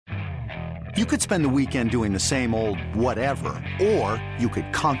You could spend the weekend doing the same old whatever, or you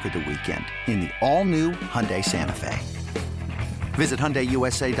could conquer the weekend in the all-new Hyundai Santa Fe. Visit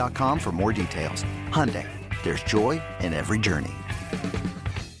HyundaiUSA.com for more details. Hyundai, there's joy in every journey.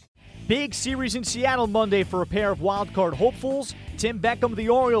 Big series in Seattle Monday for a pair of wildcard hopefuls. Tim Beckham of the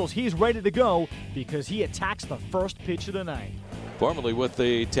Orioles, he's ready to go because he attacks the first pitch of the night. Formerly with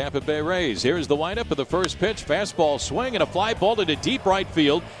the Tampa Bay Rays. Here's the windup of the first pitch. Fastball swing and a fly ball into deep right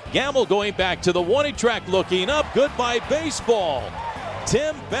field. Gamble going back to the warning track, looking up. Goodbye baseball.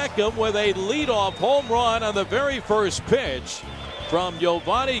 Tim Beckham with a leadoff home run on the very first pitch from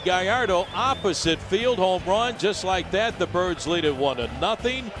Giovanni Gallardo. Opposite field home run. Just like that, the Birds lead it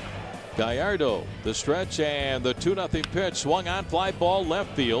 1-0. Gallardo, the stretch, and the 2-0 pitch. Swung on, fly ball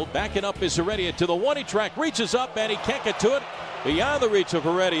left field. Backing up is Heredia to the warning track. Reaches up and he can't get to it. Beyond the reach of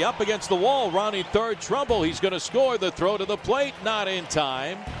Heredia, up against the wall, rounding third, Trumbull. He's going to score. The throw to the plate, not in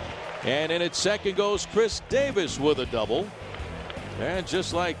time. And in at second goes Chris Davis with a double. And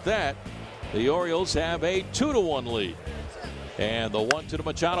just like that, the Orioles have a 2-1 lead. And the 1-2 to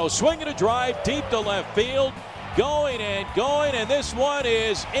Machado, swinging a drive deep to left field. Going, and this one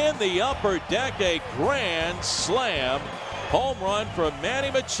is in the upper deck. A grand slam home run from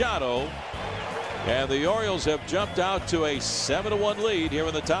Manny Machado. And the Orioles have jumped out to a 7-1 lead here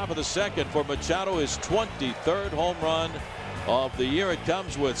in the top of the second for Machado, his 23rd home run of the year. It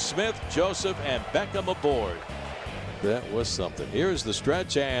comes with Smith, Joseph, and Beckham aboard. That was something. Here's the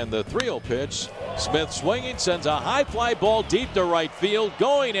stretch and the 3-0 pitch. Smith swinging, sends a high fly ball deep to right field.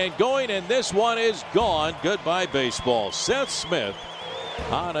 Going, and this one is gone. Goodbye baseball. Seth Smith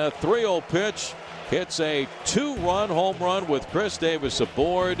on a 3-0 pitch hits a 2-run home run with Chris Davis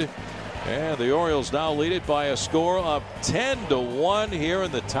aboard. And the Orioles now lead it by a score of 10-1 here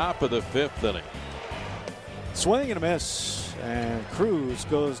in the top of the fifth inning. Swing and a miss, and Cruz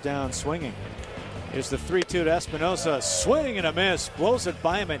goes down swinging. Here's the 3-2 to Espinosa. Swing and a miss, blows it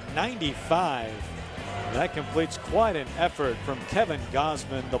by him at 95. That completes quite an effort from Kevin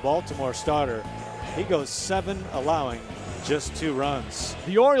Gausman, the Baltimore starter. He goes 7, allowing just 2 runs.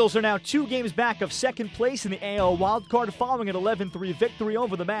 The Orioles are now 2 games back of second place in the AL wildcard following an 11-3 victory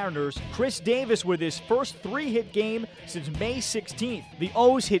over the Mariners. Chris Davis with his first 3-hit game since May 16th. The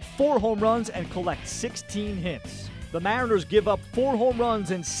O's hit 4 home runs and collect 16 hits. The Mariners give up 4 home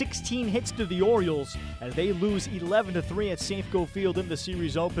runs and 16 hits to the Orioles as they lose 11-3 at Safeco Field in the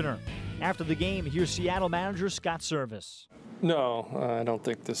series opener. After the game, here's Seattle manager Scott Service. No, I don't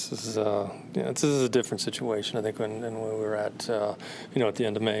think this is. This is a different situation. I think when we were at, at the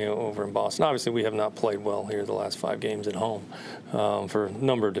end of May over in Boston. Obviously, we have not played well here the last 5 games at home for a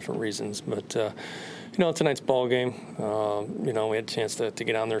number of different reasons. But tonight's ball game. We had a chance to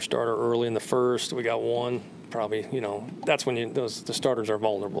get on their starter early in the first. We got one. Probably, that's when the starters are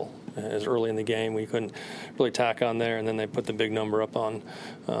vulnerable. As early in the game, we couldn't really tack on there, and then they put the big number up on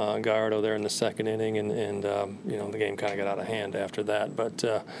Gallardo there in the second inning, and the game kind of got out of hand after that. But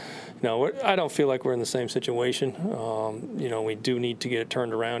I don't feel like we're in the same situation. We do need to get it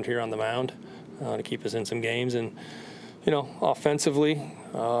turned around here on the mound to keep us in some games, and offensively,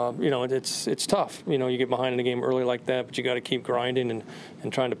 it's tough. You get behind in a game early like that, but you got to keep grinding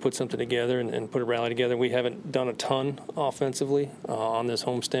and trying to put something together and put a rally together. We haven't done a ton offensively on this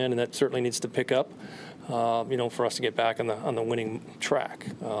homestand, and that certainly needs to pick up, for us to get back on the winning track.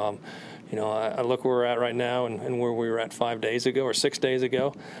 I look where we're at right now and where we were at 5 days ago or 6 days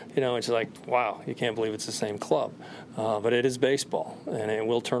ago. It's like, wow, you can't believe it's the same club. But it is baseball, and it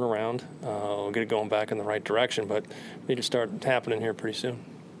will turn around. We'll get it going back in the right direction, but we need to start happening here pretty soon.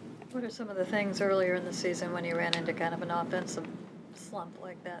 What are some of the things earlier in the season when you ran into kind of an offensive slump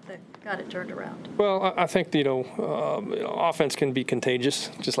like that got it turned around? Well, I think offense can be contagious,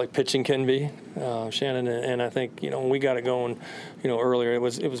 just like pitching can be, Shannon. And I think when we got it going, earlier it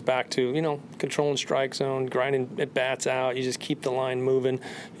was back to controlling strike zone, grinding at bats out. You just keep the line moving.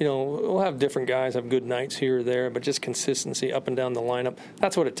 We'll have different guys have good nights here or there, but just consistency up and down the lineup.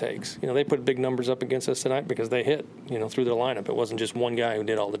 That's what it takes. They put big numbers up against us tonight because they hit through their lineup. It wasn't just one guy who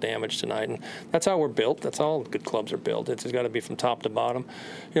did all the damage tonight, and that's how we're built. That's how good clubs are built. It's got to be from top to bottom.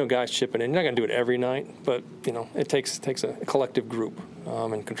 Guys chipping in. You're not going to do it every night, but it takes a collective group,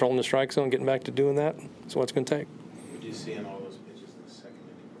 and controlling the strike zone, getting back to doing that. That's what it's going to take. What do you see in all those pitches in the second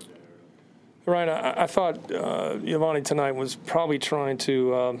inning? Right. I thought Giovanni tonight was probably trying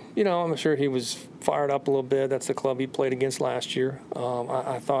to. I'm sure he was fired up a little bit. That's the club he played against last year.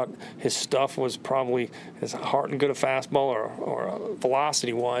 I thought his stuff was probably as hard and good a fastball or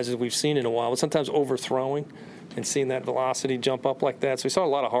velocity-wise as we've seen in a while, but sometimes overthrowing. and seeing that velocity jump up like that. So we saw a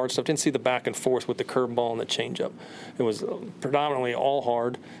lot of hard stuff. Didn't see the back and forth with the curveball and the changeup. It was predominantly all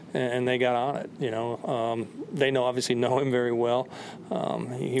hard, and they got on it. They obviously know him very well.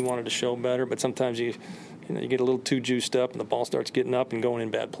 He wanted to show better, but sometimes you get a little too juiced up, and the ball starts getting up and going in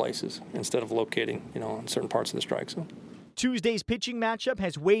bad places instead of locating, in certain parts of the strike zone. Tuesday's pitching matchup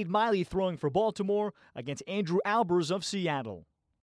has Wade Miley throwing for Baltimore against Andrew Albers of Seattle.